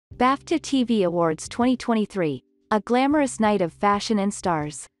BAFTA TV Awards 2023, a glamorous night of fashion and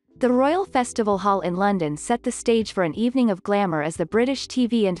stars. The Royal Festival Hall in London set the stage for an evening of glamour as the British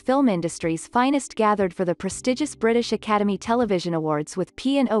TV and film industry's finest gathered for the prestigious British Academy Television Awards with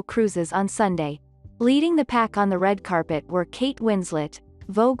P&O Cruises on Sunday. Leading the pack on the red carpet were Kate Winslet,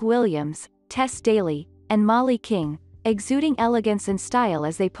 Vogue Williams, Tess Daly, and Mollie King, exuding elegance and style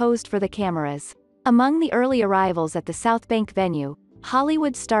as they posed for the cameras. Among the early arrivals at the South Bank venue,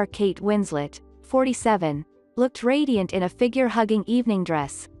 Hollywood star Kate Winslet, 47, looked radiant in a figure-hugging evening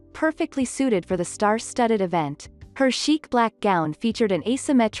dress, perfectly suited for the star-studded event. Her chic black gown featured an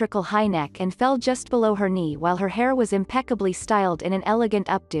asymmetrical high neck and fell just below her knee, while her hair was impeccably styled in an elegant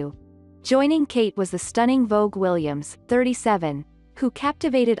updo. Joining Kate was the stunning Vogue Williams, 37, who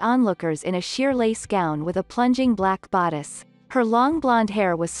captivated onlookers in a sheer lace gown with a plunging black bodice. Her long blonde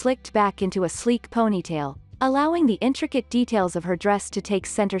hair was slicked back into a sleek ponytail, allowing the intricate details of her dress to take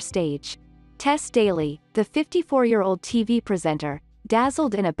center stage. Tess Daly, the 54-year-old TV presenter,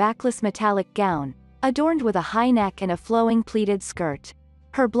 dazzled in a backless metallic gown, adorned with a high neck and a flowing pleated skirt.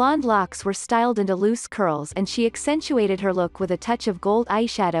 Her blonde locks were styled into loose curls and she accentuated her look with a touch of gold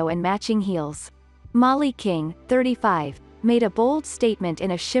eyeshadow and matching heels. Mollie King, 35, made a bold statement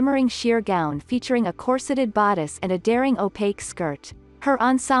in a shimmering sheer gown featuring a corseted bodice and a daring opaque skirt. Her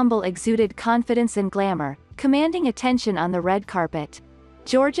ensemble exuded confidence and glamour, commanding attention on the red carpet.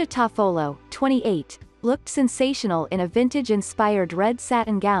 Toffolo, 28, looked sensational in a vintage-inspired red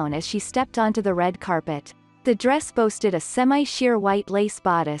satin gown as she stepped onto the red carpet. The dress boasted a semi-sheer white lace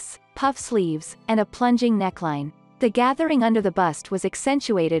bodice, puff sleeves, and a plunging neckline. The gathering under the bust was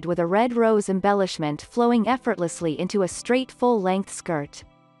accentuated with a red rose embellishment flowing effortlessly into a straight full-length skirt.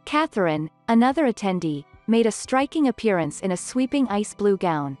 Catherine, another attendee, made a striking appearance in a sweeping ice blue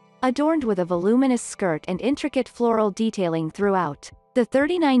gown, adorned with a voluminous skirt and intricate floral detailing throughout. The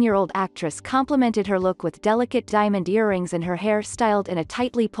 39-year-old actress complemented her look with delicate diamond earrings and her hair styled in a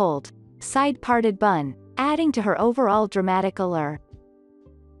tightly pulled, side-parted bun, adding to her overall dramatic allure.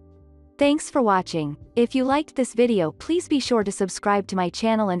 Thanks for watching. If you liked this video, please be sure to subscribe to my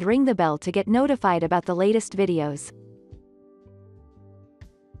channel and ring the bell to get notified about the latest videos.